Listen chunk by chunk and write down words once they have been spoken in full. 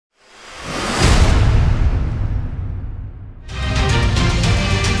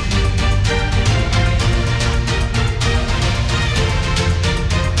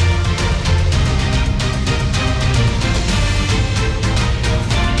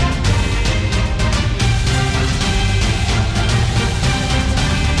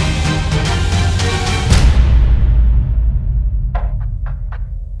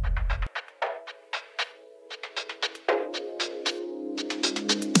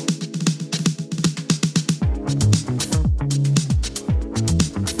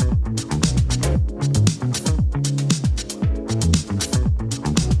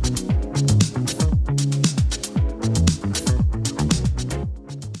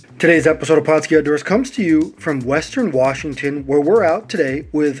Today's episode of Pautzke Outdoors comes to you from Western Washington, where we're out today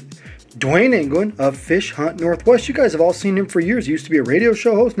with Duane Inglin of Fish Hunt Northwest. You guys have all seen him for years. He used to be a radio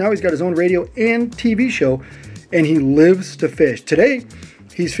show host. Now he's got his own radio and TV show, and he lives to fish. Today,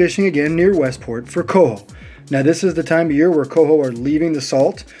 he's fishing again near Westport for Coho. Now, this is the time of year where Coho are leaving the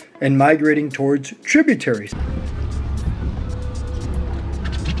salt and migrating towards tributaries.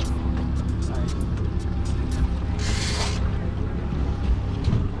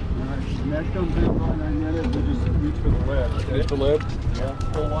 Next comes in right 9 minutes, we just reach for the lead. Okay? Reach the lead? Yeah.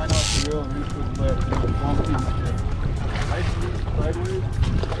 Pull line off the reel and reach for the lead. Nice reach sideways.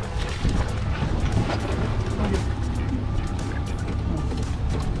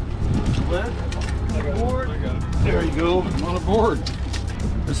 Lead. On board. There you go. I'm on a board.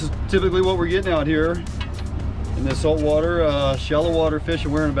 This is typically what we're getting out here in this salt water, shallow water fish.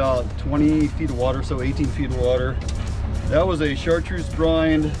 We're in about 20 feet of water, so 18 feet of water. That was a chartreuse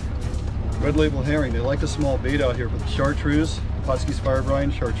brined red label herring. They like the small bait out here, but the chartreuse, Pautzke's fire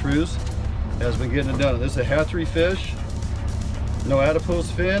brine chartreuse, has been getting it done. This is a hatchery fish, no adipose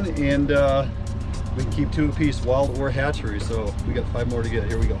fin, and we can keep 2 apiece wild or hatchery, so we got 5 more to get.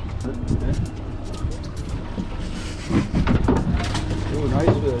 Here we go. Okay. Ooh,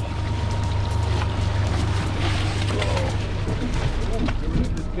 nice fish. Whoa.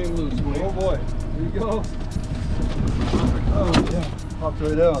 Just came loose. Oh boy. Here you go. Oh yeah. Popped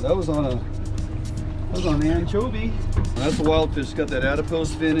right out. That was on an anchovy. That's a wild fish. It's got that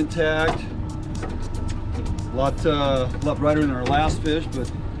adipose fin intact. A lot brighter than our last fish, but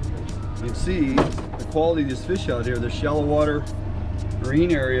you can see the quality of this fish out here. The shallow water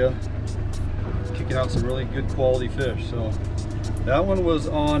marine area kicking out some really good quality fish. So that one was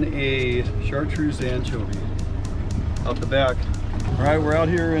on a chartreuse anchovy out the back. All right, we're out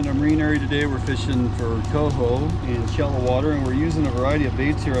here in the marine area today. We're fishing for coho in shallow water, and we're using a variety of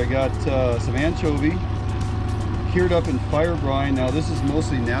baits here. I got some anchovy cured up in fire brine. Now this is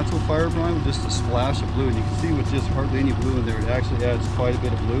mostly natural fire brine with just a splash of blue, and you can see with just hardly any blue in there, it actually adds quite a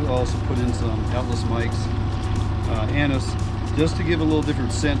bit of blue. I also put in some Atlas Mike's anise just to give a little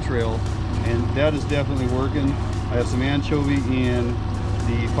different scent trail, and that is definitely working. I have some anchovy in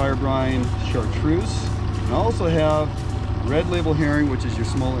the fire brine chartreuse, and I also have red label herring, which is your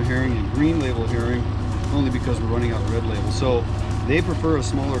smaller herring, and green label herring, only because we're running out of red label. So they prefer a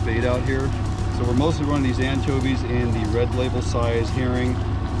smaller bait out here. So we're mostly running these anchovies in the red label size herring.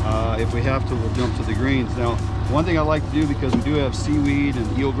 If we have to, we'll jump to the greens. Now, one thing I like to do, because we do have seaweed and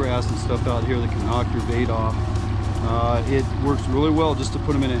eelgrass and stuff out here that can knock your bait off, it works really well just to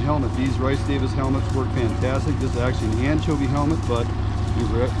put them in a helmet. These Rice Davis helmets work fantastic. This is actually an anchovy helmet, but the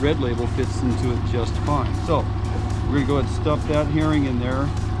red label fits into it just fine. So we're going to go ahead and stuff that herring in there,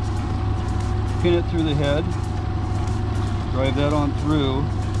 pin it through the head, drive that on through.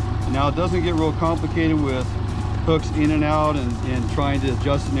 And now it doesn't get real complicated with hooks in and out and trying to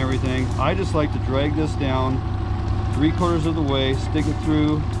adjust and everything. I just like to drag this down 3/4 of the way, stick it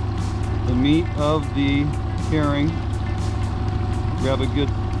through the meat of the herring, grab a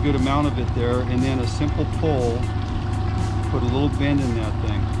good amount of it there, and then a simple pull, put a little bend in that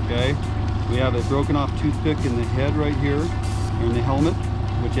thing, okay? We have a broken off toothpick in the head right here, in the helmet,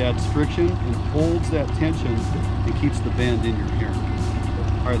 which adds friction and holds that tension and keeps the bend in your herring.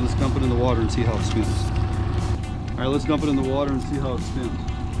 All right, let's dump it in the water and see how it spins. All right, let's dump it in the water and see how it spins.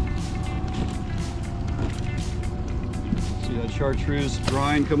 See that chartreuse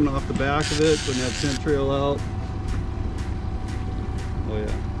brine coming off the back of it, putting that scent trail out. Oh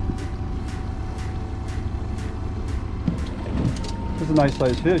yeah. This is a nice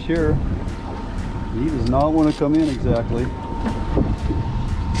sized fish here. He does not want to come in exactly.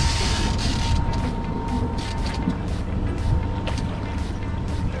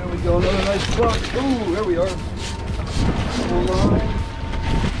 There we go, another nice buck. Ooh, there we are.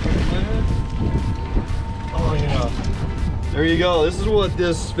 Oh yeah. There you go. This is what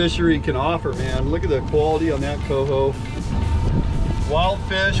this fishery can offer, man. Look at the quality on that coho. Wild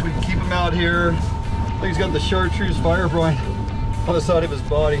fish, we can keep them out here. Look, he's got the chartreuse fire brine on the side of his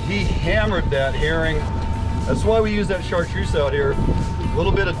body. He hammered that herring. That's why we use that chartreuse out here. A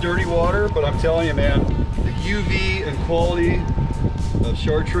little bit of dirty water, but I'm telling you, man, the UV and quality of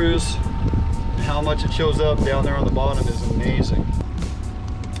chartreuse and how much it shows up down there on the bottom is amazing.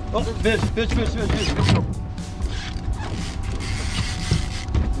 Oh, fish. Go.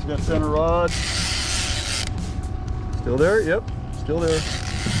 He's got center rod. Still there? Yep, still there.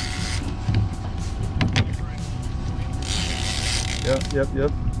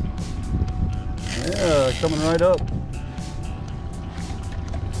 Yep. Yeah, coming right up.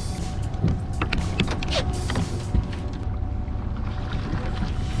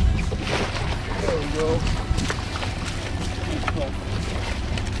 go.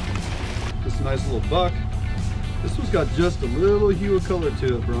 Just a nice little buck. This one's got just a little hue of color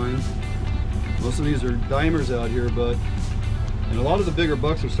to it, Brian. Most of these are dimers out here, and a lot of the bigger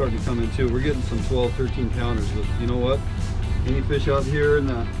bucks are starting to come in too. We're getting some 12, 13 pounders, but you know what? Any fish out here in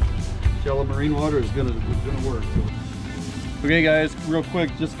the shallow marine water is gonna work. So. Okay guys, real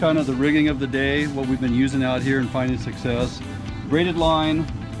quick, just kind of the rigging of the day, what we've been using out here and finding success. Braided line,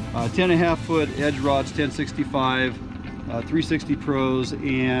 10.5 foot edge rods, 1065, 360 pros,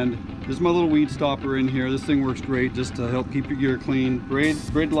 and this is my little weed stopper in here. This thing works great just to help keep your gear clean.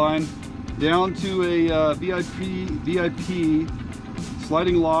 Braid line down to a VIP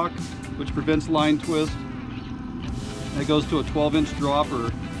sliding lock, which prevents line twist. That goes to a 12-inch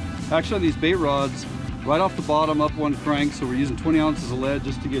dropper. Actually, on these bait rods, right off the bottom, up one crank, so we're using 20 ounces of lead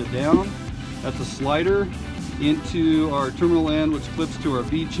just to get it down. That's a slider into our terminal end, which clips to our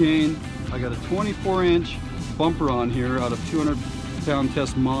bead chain. I got a 24-inch bumper on here out of 200-pound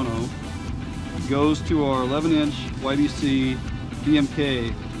test mono. Goes to our 11-inch YBC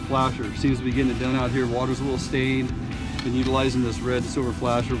BMK flasher. Seems to be getting it done out here. Water's a little stained. Been utilizing this red silver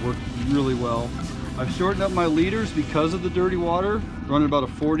flasher, worked really well. I've shortened up my leaders because of the dirty water, running about a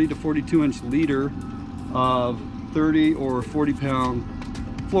 40 to 42-inch leader of 30 or 40-pound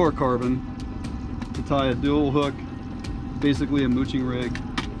fluorocarbon to tie a dual hook, basically a mooching rig,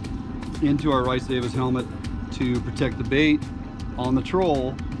 into our Rice Davis helmet to protect the bait on the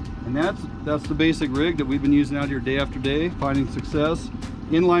troll. And that's the basic rig that we've been using out here day after day, finding success.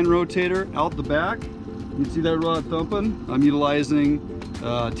 Inline rotator out the back. You can see that rod thumping. I'm utilizing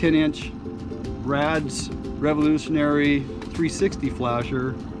 10-inch Rad's Revolutionary 360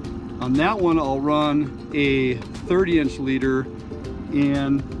 flasher. On that one, I'll run a 30-inch leader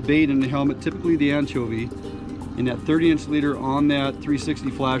and bait in the helmet, typically the anchovy. And that 30-inch leader on that 360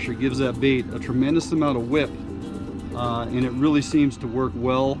 flasher gives that bait a tremendous amount of whip. And it really seems to work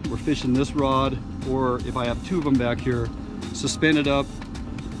well. We're fishing this rod, or if I have two of them back here, suspended up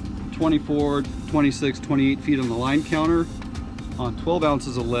 24, 26, 28 feet on the line counter on 12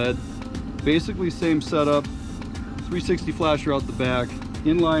 ounces of lead. Basically same setup, 360 flasher out the back,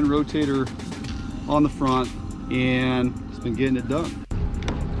 inline rotator on the front, and it's been getting it done.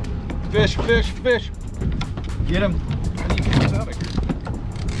 Fish, fish, fish. Get him.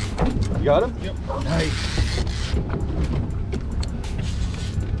 You got him? Yep. Nice.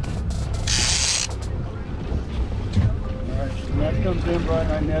 When that comes in, Brian,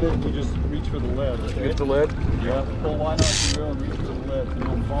 I net it, you just reach for the lead. Okay? Get the lead? Yeah, pull line out the reel and reach for the lead. And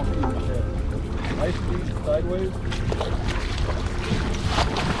then bonk in the head. Nice squeeze sideways.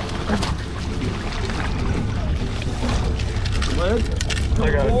 Lead.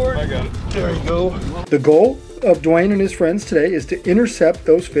 I got it. There you go. The goal of Duane and his friends today is to intercept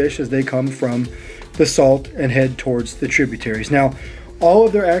those fish as they come from the salt and head towards the tributaries. Now, all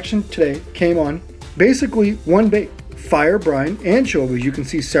of their action today came on basically one bait. Fire brine anchovies. You can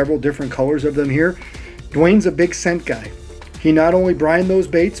see several different colors of them here. Duane's a big scent guy. He not only brined those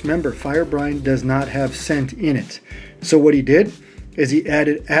baits, remember, fire brine does not have scent in it. So what he did is he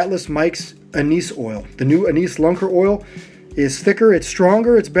added Atlas Mike's anise oil. The new anise lunker oil is thicker, it's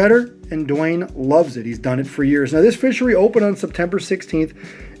stronger, it's better, and Duane loves it. He's done it for years. Now this fishery opened on September 16th.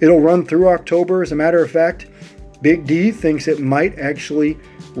 It'll run through October. As a matter of fact, Big D thinks it might actually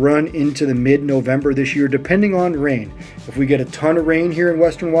run into the mid-November this year, depending on rain. If we get a ton of rain here in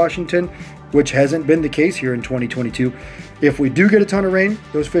Western Washington, which hasn't been the case here in 2022, if we do get a ton of rain,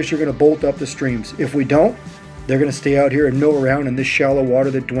 those fish are going to bolt up the streams. If we don't, they're going to stay out here and mill around in this shallow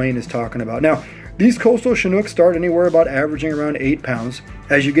water that Duane is talking about. Now, these coastal Chinooks start anywhere about averaging around 8 pounds.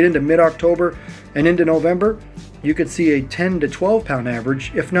 As you get into mid-October and into November, you could see a 10 to 12 pound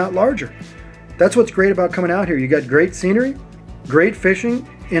average, if not larger. That's what's great about coming out here. You got great scenery, great fishing,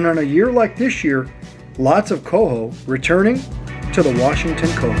 and on a year like this year, lots of coho returning to the Washington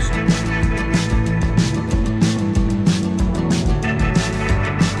coast.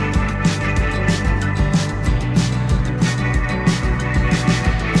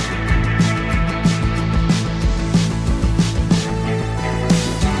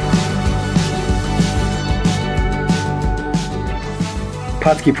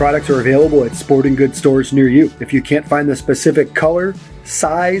 Pautzke products are available at sporting goods stores near you. If you can't find the specific color,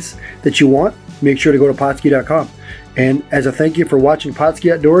 size that you want, make sure to go to Pautzke.com. And as a thank you for watching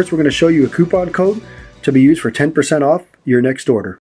Pautzke Outdoors, we're going to show you a coupon code to be used for 10% off your next order.